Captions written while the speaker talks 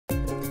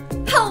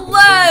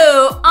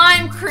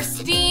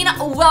Christine.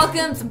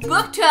 Welcome to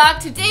Book Talk.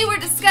 Today we're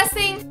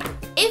discussing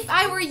If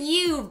I Were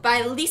You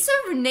by Lisa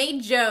Renee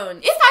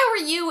Jones. If I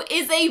Were You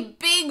is a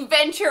big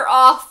venture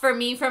off for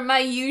me from my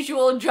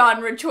usual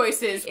genre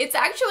choices. It's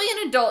actually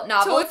an adult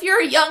novel. So if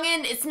you're a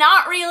youngin', it's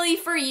not really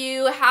for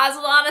you. It has a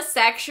lot of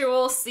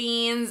sexual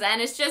scenes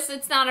and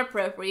it's not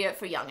appropriate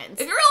for youngins.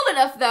 If you're old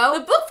enough though,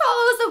 the book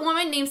follows a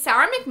woman named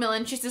Sarah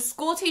McMillan. She's a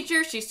school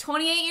teacher. She's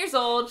 28 years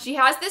old. She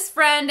has this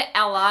friend,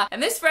 Ella,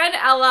 and this friend,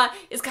 Ella,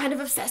 is kind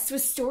of obsessed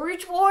with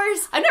Storage Wars.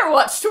 I've never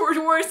watched Storage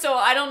Wars, so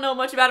I don't know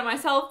much about it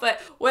myself, but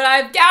what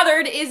I've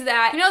gathered is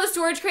that, you know, the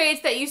storage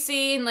crates that you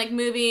see in like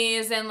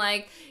movies and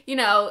like, you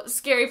know,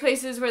 scary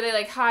places where they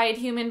like hide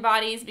human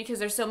bodies because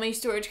there's so many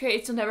storage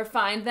crates you'll never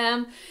find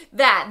them.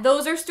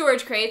 Those are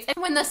storage crates.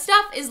 And when the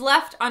stuff is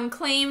left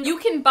unclaimed, you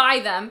can buy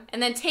them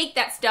and then take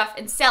that stuff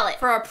and sell it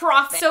for a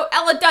profit. So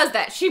Ella does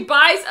that. She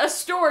buys a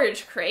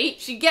storage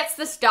crate, she gets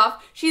the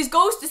stuff, she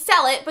goes to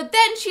sell it, but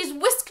then she's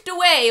whisked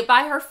away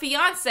by her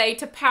fiance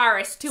to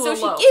Paris to elope.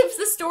 So she gives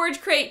the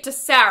storage crate to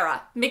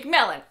Sarah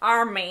McMillan,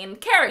 our main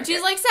character.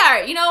 She's like,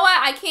 Sarah, you know what?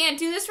 I can't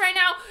do this right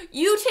now.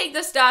 You take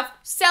the stuff,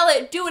 sell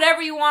it, do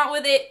whatever you want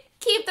with it,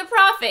 keep the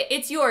profit,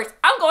 it's yours.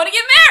 I'm going to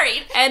get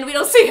married! And we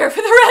don't see her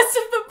for the rest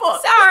of the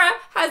book. Sarah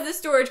has this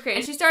storage crate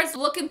and she starts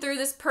looking through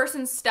this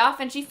person's stuff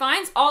and she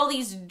finds all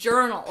these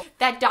journals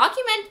that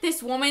document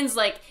this woman's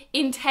like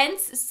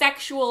intense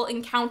sexual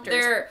encounters.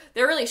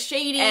 They're really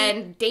shady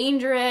and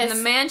dangerous, and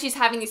the man she's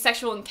having these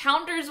sexual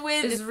encounters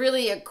with is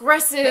really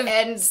aggressive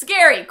and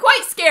scary,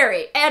 quite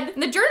scary. And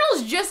the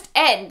journals just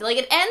end. Like,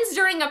 it ends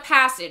during a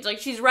passage. Like,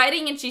 she's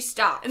writing and she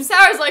stops. And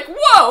Sarah's like,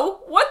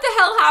 whoa, what the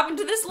hell happened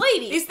to this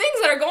lady? These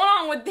things that are going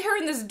on with her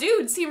and this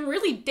dude seem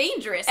really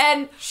dangerous.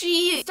 And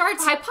she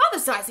starts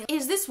hypothesizing,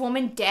 is this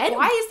woman dead?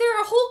 Why is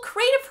there a whole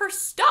crate of her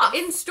stuff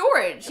in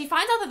storage? She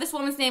finds out that this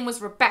woman's name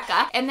was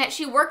Rebecca and that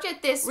she worked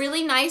at this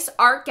really nice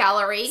art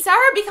gallery. Sarah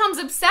becomes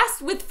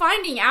obsessed with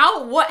finding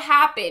out what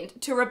happened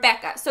to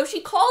Rebecca. So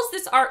she calls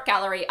this art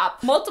gallery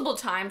up multiple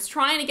times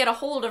trying to get a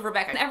hold of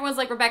Rebecca. And everyone's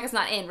like, Rebecca's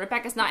not in,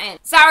 Rebecca's not in.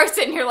 Sarah's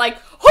sitting here like,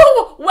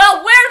 oh,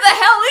 well, where the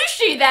hell is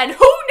she then? Who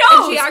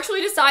knows? And she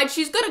actually decides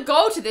she's gonna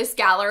go to this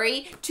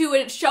gallery to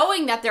a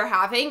showing that they're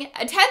having,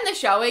 attend the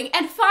showing,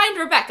 and find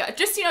Rebecca.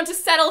 Just, you know, to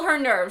settle her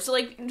nerves. So,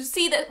 like, to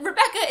see that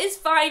Rebecca is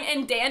fine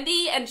and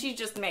dandy, and she's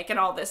just making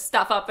all this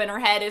stuff up in her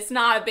head. It's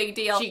not a big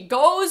deal. She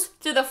goes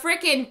to the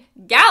freaking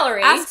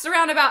gallery, asks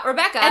around about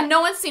Rebecca, and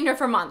no one's seen her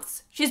for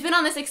months. She's been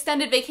on this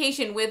extended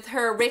vacation with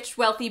her rich,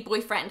 wealthy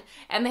boyfriend,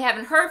 and they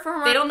haven't heard from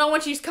her. They don't know when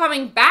she's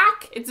coming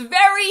back. It's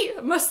very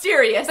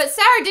mysterious. But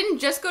Sarah didn't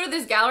just go to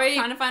this gallery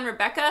trying to find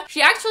Rebecca.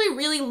 She actually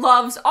really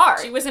loves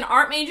art. She was an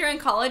art major in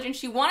college, and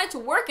she wanted to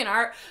work in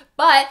art,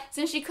 but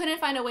since she couldn't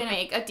find a way to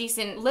make a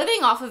decent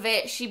living off of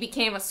it, she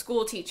became a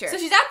school teacher. So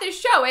she's at this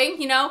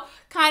showing, you know,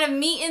 kind of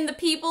meeting the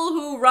people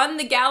who run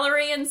the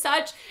gallery and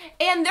such,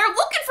 and they're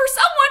looking for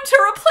someone to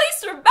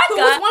replace Rebecca, who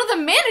was one of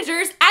the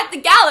managers at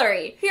the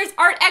gallery. Here's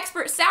art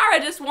expert Sarah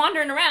just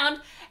wandering around,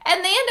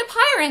 and they end up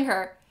hiring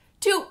her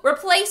to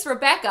replace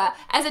Rebecca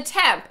as a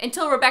temp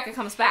until Rebecca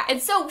comes back.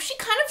 And so she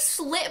kind of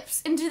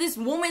slips into this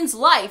woman's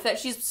life that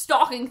she's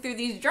stalking through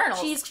these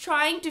journals. She's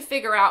trying to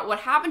figure out what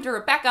happened to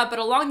Rebecca, but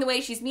along the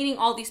way she's meeting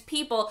all these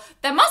people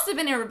that must have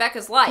been in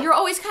Rebecca's life. You're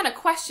always kind of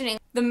questioning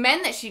the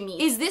men that she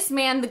meets. Is this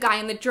man the guy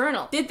in the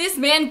journal? Did this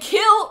man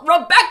kill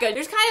Rebecca?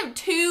 There's kind of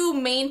two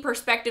main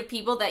perspective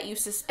people that you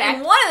suspect,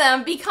 and one of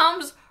them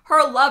becomes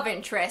her love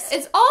interest.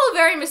 It's all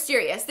very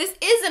mysterious. This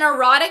is an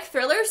erotic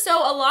thriller, so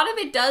a lot of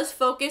it does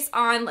focus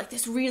on like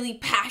this really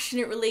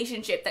passionate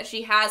relationship that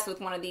she has with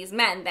one of these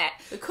men that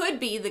could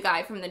be the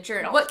guy from the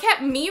journal. What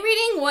kept me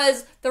reading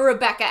was the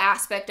Rebecca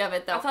aspect of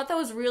it though. I thought that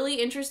was really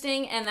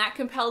interesting and that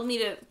compelled me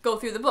to go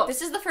through the book.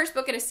 This is the first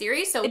book in a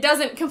series, so it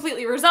doesn't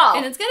completely resolve.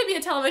 And it's gonna be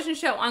a television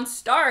show on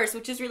Stars,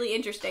 which is really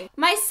interesting.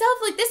 Myself,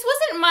 like, this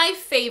wasn't my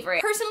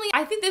favorite. Personally,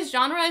 I think this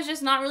genre is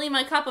just not really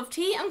my cup of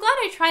tea. I'm glad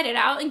I tried it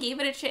out and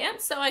gave it a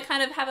chance, so I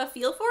kind of have a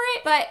feel for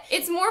it, but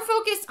it's more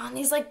focused on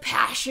these like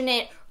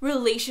passionate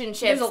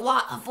relationships. There's a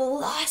lot of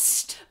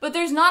lust, but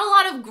there's not a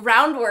lot of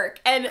groundwork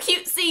and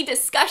cutesy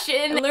discussion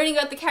and learning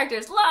about the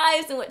characters'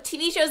 lives and what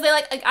TV shows they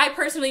like. Like, I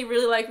personally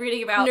really like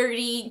reading about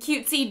nerdy,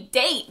 cutesy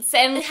dates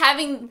and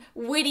having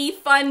witty,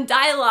 fun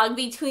dialogue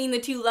between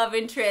the two love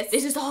interests.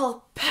 This is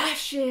all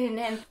passion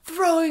and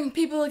throwing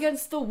people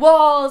against the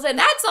walls, and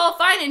that's all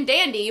fine and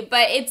dandy,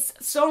 but it's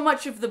so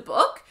much of the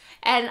book.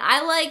 And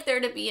I like there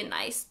to be a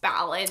nice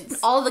balance.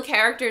 All the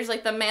characters,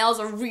 like the males,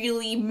 are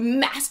really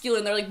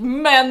masculine. They're like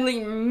manly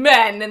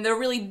men and they're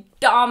really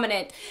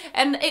dominant.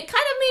 And it kind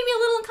of made me a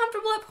little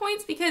uncomfortable at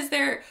points because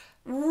they're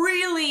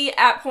really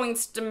at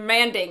points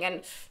demanding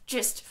and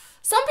just...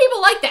 Some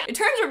people like that. It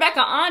turns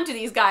Rebecca on to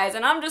these guys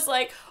and I'm just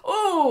like,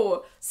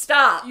 oh,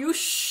 stop. You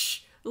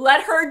shh.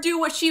 Let her do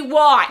what she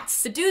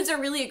wants. The dudes are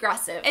really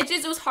aggressive.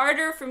 It was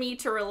harder for me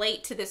to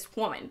relate to this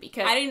woman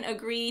because I didn't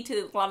agree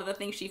to a lot of the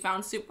things she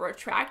found super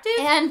attractive,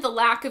 and the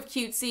lack of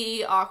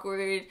cutesy,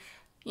 awkward,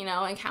 you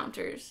know,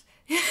 encounters.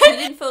 I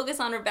didn't focus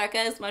on Rebecca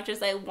as much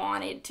as I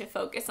wanted to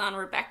focus on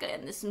Rebecca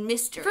and this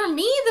mystery. For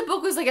me, the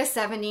book was like a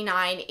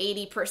 79,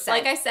 80%.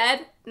 Like I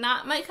said,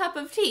 not my cup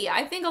of tea.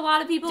 I think a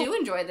lot of people do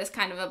enjoy this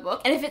kind of a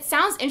book. And if it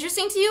sounds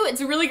interesting to you,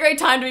 it's a really great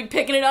time to be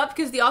picking it up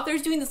because the author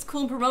is doing this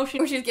cool promotion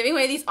where she's giving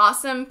away these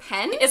awesome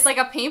pens. It's like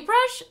a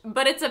paintbrush,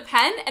 but it's a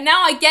pen. And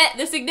now I get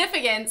the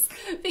significance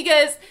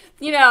because,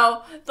 you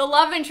know, the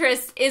love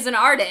interest is an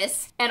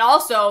artist. And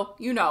also,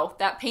 you know,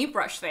 that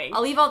paintbrush thing.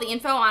 I'll leave all the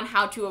info on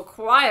how to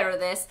acquire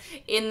this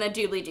in the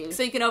doobly-doo,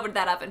 so you can open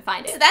that up and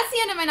find it. So that's the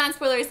end of my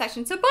non-spoilery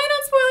section. So bye,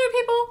 non-spoilery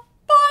people.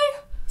 Bye.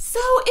 So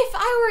if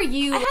I were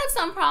you, I had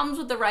some problems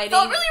with the writing. It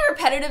felt really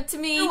repetitive to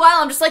me. For a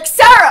while, I'm just like,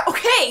 Sarah,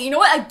 okay, you know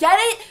what, I get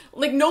it.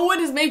 Like, no one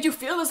has made you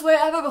feel this way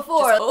ever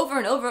before. Just over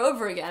and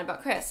over again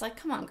about Chris. Like,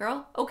 come on,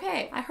 girl.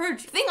 Okay, I heard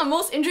you. The thing I'm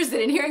most interested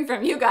in hearing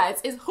from you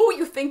guys is who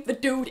you think the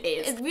dude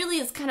is. It really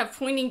is kind of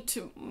pointing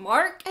to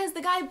Mark as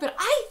the guy, but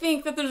I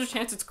think that there's a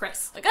chance it's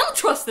Chris. Like, I don't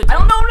trust it. I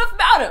don't know enough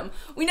about him.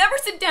 We never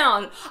sit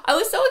down. I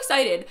was so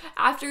excited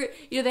after,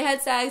 you know, they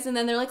had SAGs and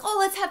then they're like, oh,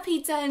 let's have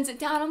pizza and sit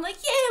down. I'm like,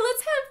 yeah,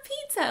 let's have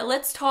pizza.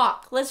 Let's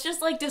talk. Let's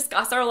just, like,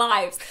 discuss our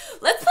lives.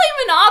 Let's play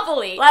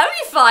Monopoly. That'd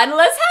be fun.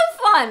 Let's have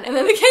fun. And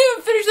then they can't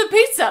even finish the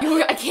pizza. You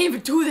know, I can't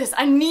even do this.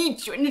 I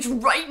need you. I need you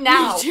right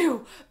now. Me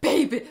too.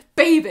 Baby.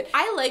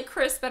 I like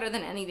Chris better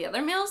than any of the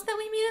other males that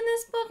we meet in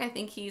this book. I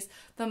think he's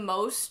the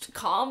most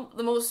calm,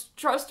 the most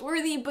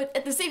trustworthy, but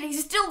at the same time,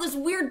 he's still this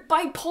weird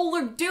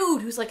bipolar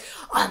dude who's like,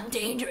 I'm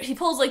dangerous. He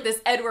pulls like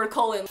this Edward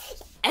Cullen.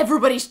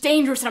 Everybody's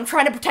dangerous and I'm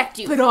trying to protect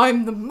you. But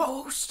I'm the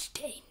most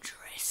dangerous.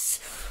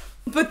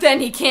 But then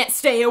he can't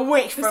stay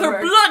away from her.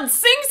 Their blood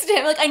sings to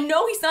him. Like, I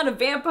know he's not a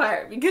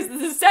vampire because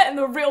this is set in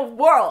the real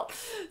world.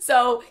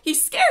 So he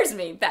scares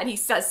me that he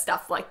says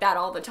stuff like that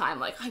all the time.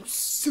 Like, I'm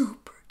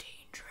super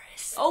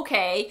dangerous.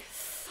 Okay.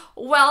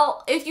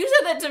 Well, if you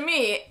said that to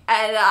me,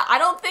 and I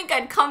don't think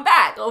I'd come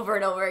back over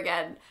and over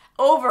again.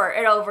 Over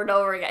and over and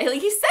over again.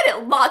 Like, he said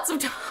it lots of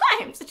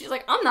times. And she's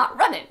like, I'm not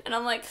running. And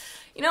I'm like,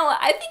 you know what,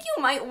 I think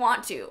you might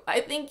want to.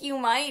 I think you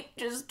might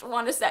just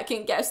want to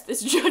second guess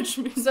this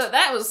judgment. So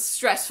that was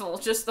stressful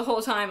just the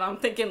whole time. I'm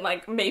thinking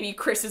like maybe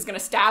Chris is gonna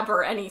stab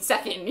her any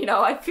second, you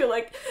know? I feel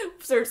like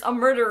there's a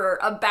murderer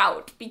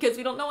about because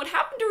we don't know what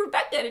happened to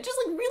Rebecca and it just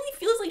like really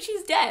feels like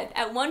she's dead.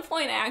 At one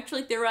point I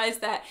actually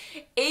theorized that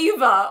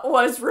Ava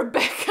was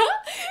Rebecca.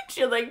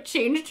 She like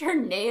changed her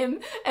name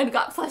and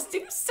got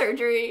plastic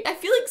surgery. I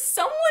feel like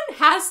someone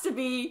has to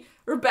be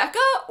Rebecca,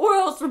 or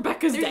else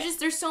Rebecca's dead.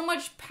 There's so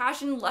much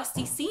passion,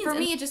 lusty scenes. For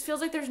me, it just feels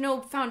like there's no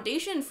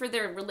foundation for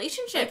their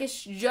relationship. Like,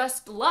 it's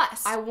just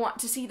lust. I want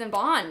to see them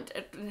bond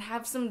and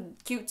have some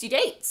cutesy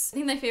dates. I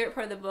think my favorite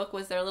part of the book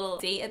was their little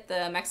date at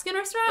the Mexican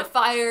restaurant. The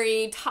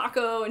fiery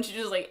taco, and she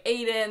just like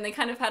ate it, and they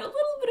kind of had a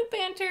little bit of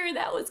banter.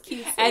 That was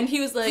cute. And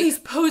he was like, please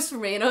pose for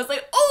me. And I was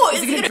like, oh,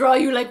 is he gonna draw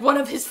you like one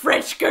of his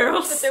French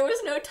girls? But there was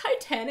no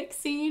Titanic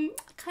scene.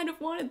 I kind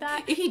of wanted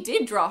that. He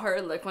did draw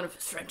her like one of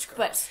his French girls.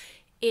 But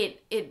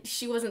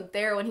she wasn't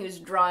there when he was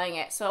drawing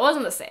it, so it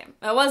wasn't the same.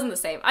 It wasn't the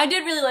same. I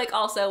did really like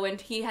also when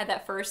he had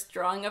that first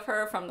drawing of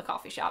her from the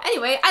coffee shop.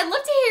 Anyway, I'd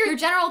love to hear your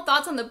general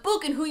thoughts on the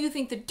book and who you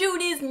think the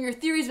dude is and your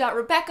theories about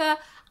Rebecca.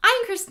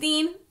 I'm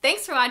Christine.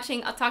 Thanks for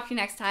watching. I'll talk to you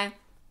next time.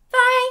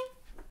 Bye!